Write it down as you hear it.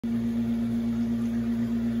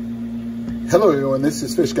Hello everyone, this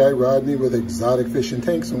is FishGuy Rodney with Exotic Fishing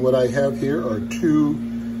Tanks, and what I have here are two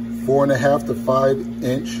 4.5 to 5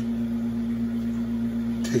 inch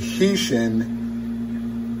Tahitian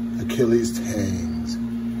Achilles Tangs.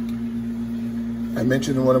 I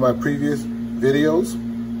mentioned in one of my previous videos,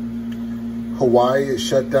 Hawaii is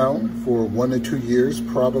shut down for 1 to 2 years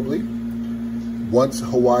probably. Once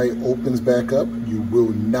Hawaii opens back up, you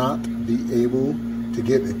will not be able to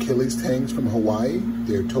get Achilles Tangs from Hawaii.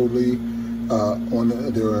 They're totally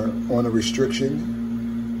they're on a restriction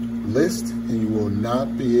list, and you will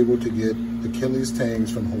not be able to get Achilles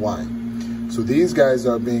Tangs from Hawaii. So these guys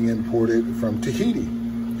are being imported from Tahiti.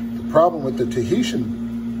 The problem with the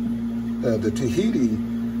Tahiti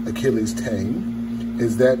Achilles Tang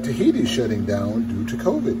is that Tahiti is shutting down due to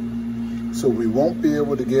COVID. So we won't be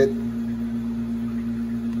able to get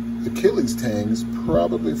Achilles Tangs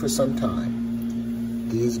probably for some time.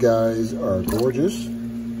 These guys are gorgeous.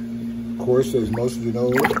 Of course, as most of you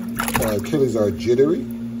know, Achilles are jittery.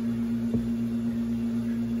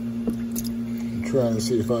 I'm trying to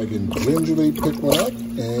see if I can gingerly pick one up,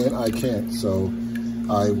 and I can't, so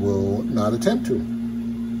I will not attempt to.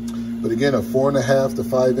 But again, a 4.5 to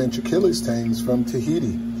 5 inch Achilles Tangs from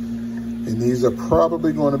Tahiti. And these are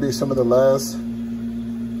probably going to be some of the last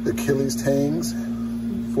Achilles Tangs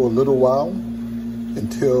for a little while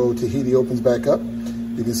until Tahiti opens back up.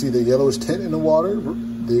 You can see the yellowish tint in the water.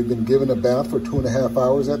 They've been given a bath for 2.5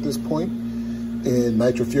 hours at this point in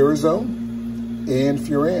nitrofurazone and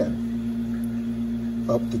furan.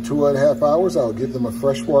 Up to 2.5 hours, I'll give them a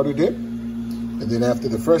freshwater dip. And then after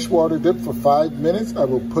the freshwater dip for 5 minutes, I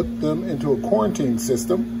will put them into a quarantine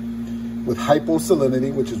system with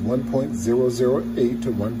hyposalinity, which is 1.008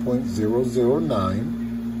 to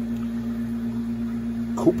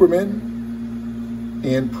 1.009, Cooperman,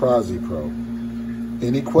 and Prozipro.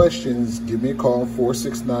 Any questions, give me a call,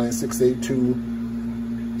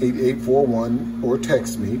 469-682-8841, or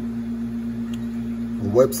text me. The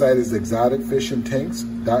website is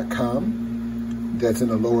exoticfishingtanks.com. That's in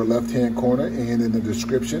the lower left-hand corner and in the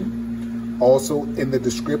description. Also in the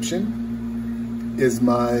description is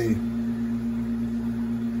my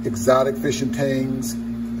Exotic Fishing Tangs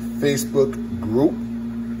Facebook group,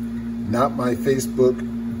 not my Facebook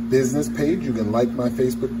business page. You can like my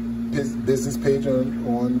Facebook business page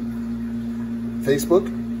on Facebook,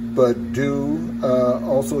 but do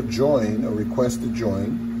also join or request to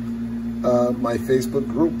join my Facebook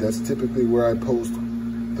group. That's typically where I post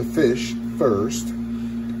the fish first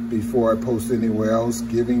before I post anywhere else,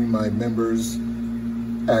 giving my members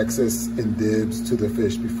access and dibs to the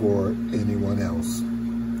fish before anyone else.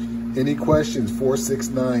 Any questions,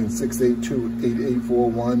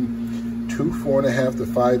 469-682-8841, two 4.5 to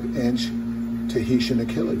 5 inch Tahitian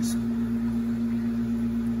Achilles.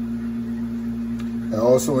 I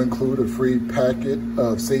also include a free packet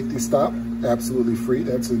of safety stop, absolutely free.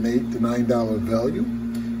 That's an $8 to $9 value.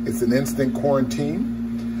 It's an instant quarantine.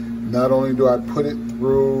 Not only do I put it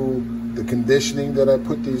through the conditioning that I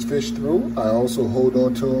put these fish through, I also hold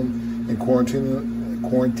on to them and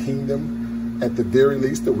quarantine them at the very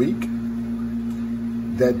least a week.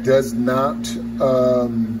 That does not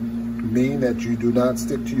mean that you do not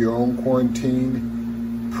stick to your own quarantine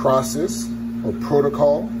process or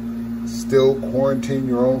protocol. Still quarantine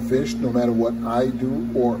your own fish, no matter what I do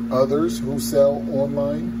or others who sell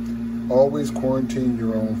online. Always quarantine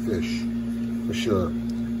your own fish, for sure.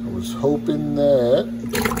 I was hoping that,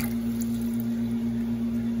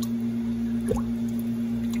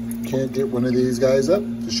 can't get one of these guys up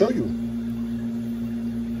to show you.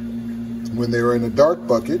 When they were in a dark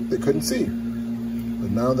bucket, they couldn't see. But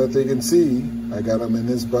now that they can see, I got them in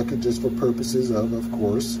this bucket just for purposes of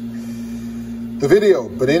course, the video.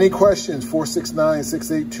 But any questions,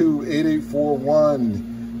 469-682-8841.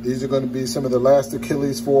 These are going to be some of the last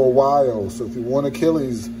Achilles for a while. So if you want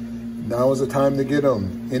Achilles, now is the time to get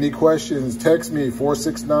them. Any questions, text me,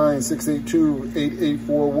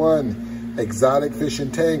 469-682-8841. Exotic Fishing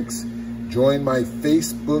Tanks. Join my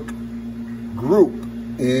Facebook group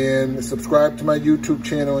and subscribe to my YouTube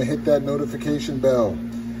channel and hit that notification bell.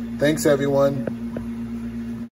 Thanks, everyone.